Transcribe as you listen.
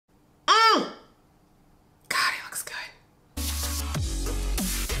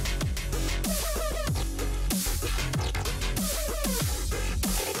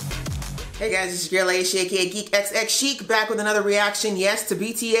Hey guys, it's your girl aka geekxxchic back with another reaction. Yes, to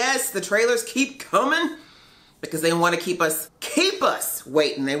BTS. The trailers keep coming because they want to keep us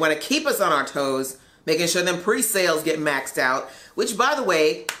waiting. They want to keep us on our toes, making sure them pre-sales get maxed out. Which, by the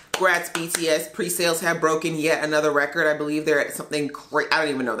way, congrats BTS. Pre-sales have broken yet another record. I believe they're at something great. I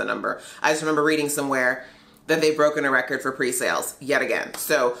don't even know the number. I just remember reading somewhere that they've broken a record for pre-sales yet again.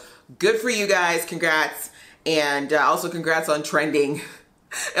 So good for you guys. Congrats. And also congrats on trending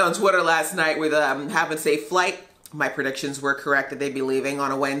on Twitter last night with having safe flight. My predictions were correct that they'd be leaving on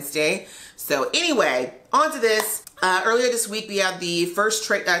a Wednesday. So anyway, on to this. Earlier this week, we had the first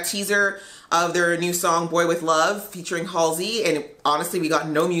teaser of their new song, Boy With Luv, featuring Halsey. And honestly, we got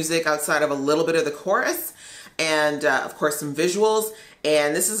no music outside of a little bit of the chorus and, of course, some visuals.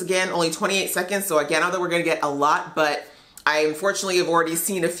 And this is, again, only 28 seconds. So, again, I know that we're going to get a lot, but I unfortunately have already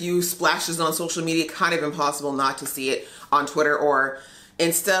seen a few splashes on social media. Kind of impossible not to see it on Twitter or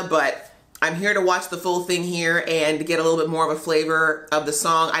Insta, but I'm here to watch the full thing here and to get a little bit more of a flavor of the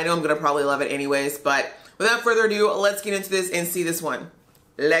song. I know I'm going to probably love it anyways, but without further ado, let's get into this and see this one.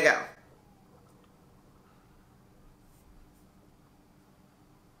 Let go.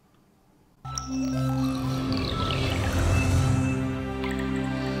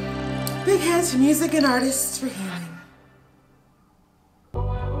 Big heads for music and artists for healing.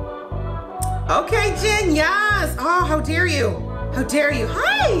 Okay, Jin, yes. Oh, how dare you? How dare you?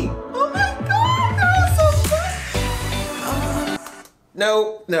 Hi! Oh my god, that was so fun!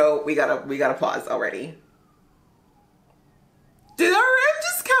 No, we gotta pause already. Did RM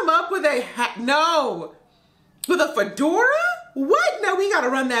just come up with a hat? No! With a fedora? What? No, we gotta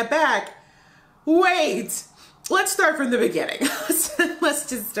run that back. Wait, let's start from the beginning. Let's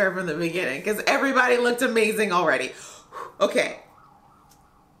just start from the beginning, because everybody looked amazing already. Okay.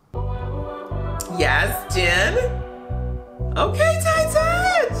 Yes, Jin? Okay,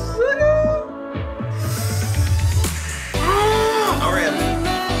 Titan! RM.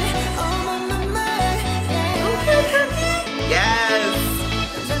 Okay, Cookie. Yes.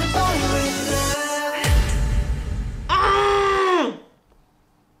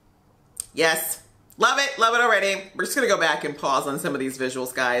 Yes. Love it already. We're just gonna go back and pause on some of these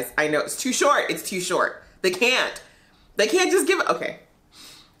visuals, guys. I know it's too short. It's too short. They can't just give it. Okay.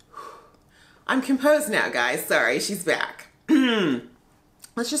 I'm composed now, guys. Sorry, she's back.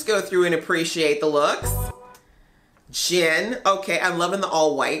 Let's just go through and appreciate the looks. Jin, okay, I'm loving the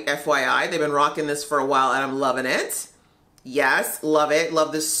all white, FYI. They've been rocking this for a while and I'm loving it. Yes, love it.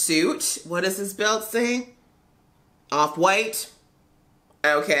 Love the suit. What does this belt say? Off-white.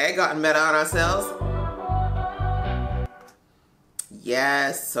 Okay, gotten meta on ourselves.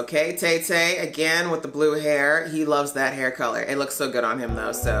 Yes, okay, Tay-Tay, again with the blue hair. He loves that hair color. It looks so good on him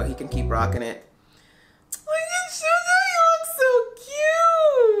though, so he can keep rocking it.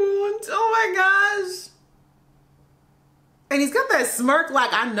 Oh my gosh. And he's got that smirk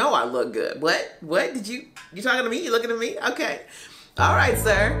like, I know I look good. What? You talking to me? You looking at me? Okay. All right,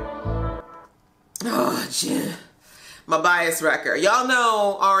 sir. Oh, Jin. My bias wrecker. Y'all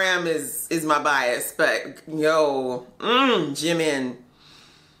know RM is my bias, but yo, Jimin.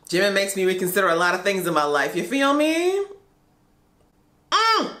 Jimin makes me reconsider a lot of things in my life. You feel me?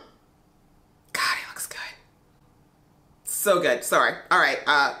 So good. Sorry. All right.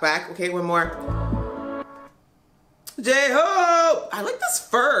 Back. Okay. One more. J-Hope. I like this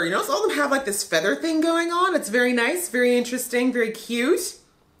fur. You know, all of them have like this feather thing going on. It's very nice, very interesting, very cute.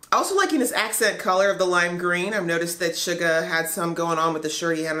 Also liking this accent color of the lime green. I've noticed that Suga had some going on with the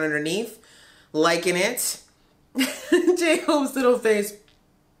shirt he had underneath. Liking it. J-Hope's little face.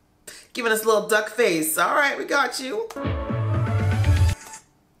 Giving us a little duck face. All right. We got you.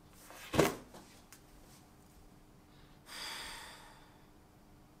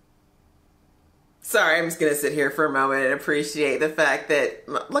 Sorry, I'm just going to sit here for a moment and appreciate the fact that,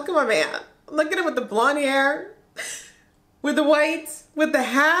 look at my man. Look at him with the blonde hair, with the white, with the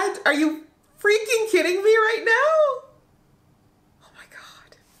hat. Are you freaking kidding me right now? Oh my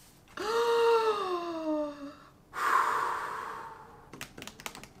God.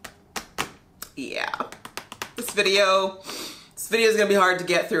 Yeah. This video is going to be hard to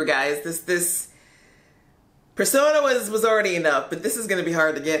get through, guys. This Persona was already enough, but this is going to be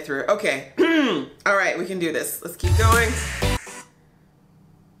hard to get through. Okay. All right, we can do this. Let's keep going.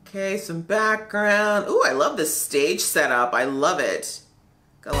 Okay, some background. Ooh, I love this stage setup. I love it.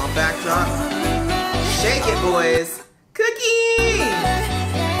 Got a little backdrop. Shake it, boys. Cookie!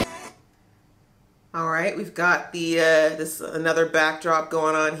 All right, we've got the another backdrop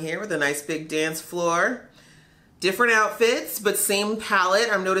going on here with a nice big dance floor. Different outfits, but same palette.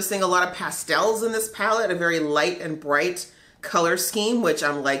 I'm noticing a lot of pastels in this palette, a very light and bright color scheme, which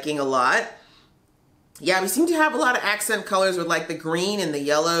I'm liking a lot. Yeah, we seem to have a lot of accent colors with like the green and the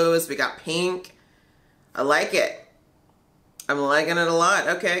yellows. We got pink. I like it. I'm liking it a lot.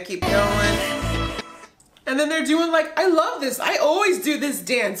 Okay, keep going. And then they're doing like, I love this. I always do this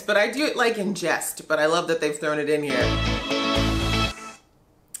dance, but I do it like in jest. But I love that they've thrown it in here.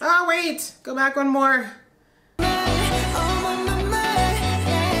 Oh, wait. Go back one more.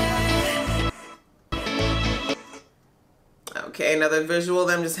 Okay, another visual of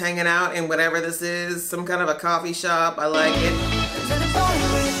them just hanging out in whatever this is. Some kind of a coffee shop. I like it.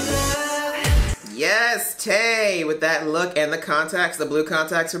 Yes, Tay, with that look and the contacts. The blue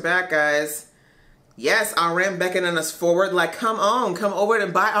contacts are back, guys. Yes, RM beckoning us forward. Like, come on, come over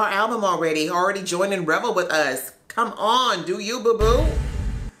and buy our album already. Already joined and revel with us. Come on, do you, boo-boo?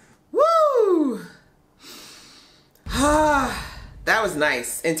 Woo! That was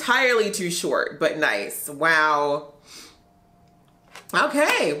nice. Entirely too short, but nice. Wow.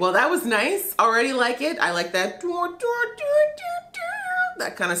 Okay, well, that was nice. Already like it. I like that.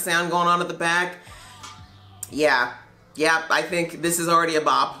 That kind of sound going on at the back. Yeah, I think this is already a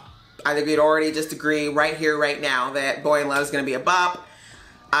bop. I think we'd already just agree right here, right now, that Boy in Luv is going to be a bop.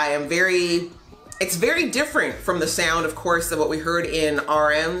 It's very different from the sound, of course, of what we heard in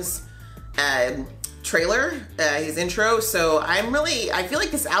RM's trailer, his intro. So I feel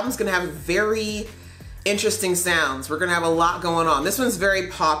like this album's going to have very interesting sounds. We're going to have a lot going on. This one's very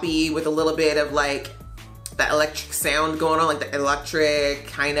poppy with a little bit of like that electric sound going on, like the electric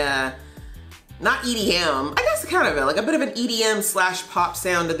kind of, not EDM, I guess kind of like a bit of an EDM slash pop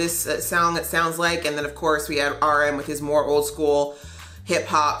sound to this sound that sounds like. And then of course we had RM with his more old school hip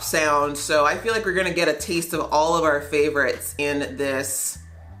hop sound. So I feel like we're gonna get a taste of all of our favorites in this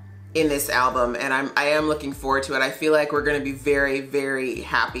album, and I am looking forward to it. I feel like we're gonna be very, very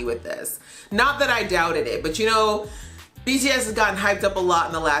happy with this. Not that I doubted it, but you know, BTS has gotten hyped up a lot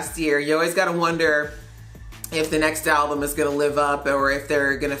in the last year. You always gotta wonder if the next album is gonna live up or if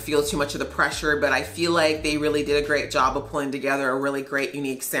they're gonna feel too much of the pressure, but I feel like they really did a great job of pulling together a really great,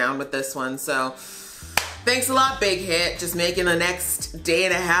 unique sound with this one. So thanks a lot, Big Hit. Just making the next day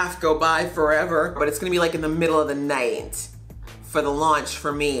and a half go by forever, but it's gonna be like in the middle of the night for the launch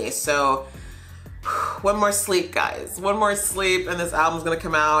for me. So one more sleep, guys. One more sleep and this album's gonna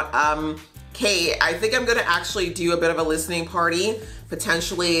come out. Okay, I think I'm gonna actually do a bit of a listening party,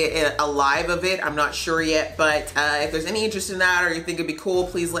 potentially a live of it. I'm not sure yet, but if there's any interest in that or you think it'd be cool,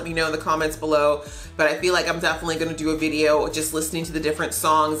 please let me know in the comments below. But I feel like I'm definitely gonna do a video just listening to the different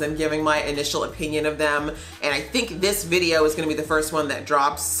songs and giving my initial opinion of them. And I think this video is gonna be the first one that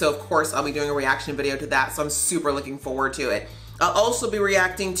drops. So of course I'll be doing a reaction video to that. So I'm super looking forward to it. I'll also be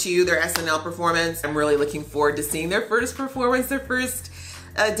reacting to their SNL performance. I'm really looking forward to seeing their first performance, their first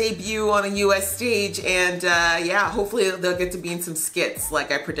debut on a US stage, and yeah, hopefully they'll get to be in some skits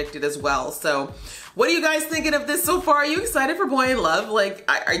like I predicted as well. So what are you guys thinking of this so far? Are you excited for Boy in Luv? Like,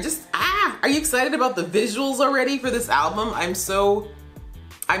 are you excited about the visuals already for this album? I'm so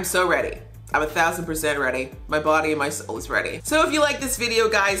ready. I'm 1000% ready. My body and my soul is ready. So if you like this video,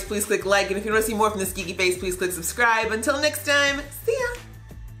 guys, please click like, and if you want to see more from this geeky face, please click subscribe. Until next time, see ya.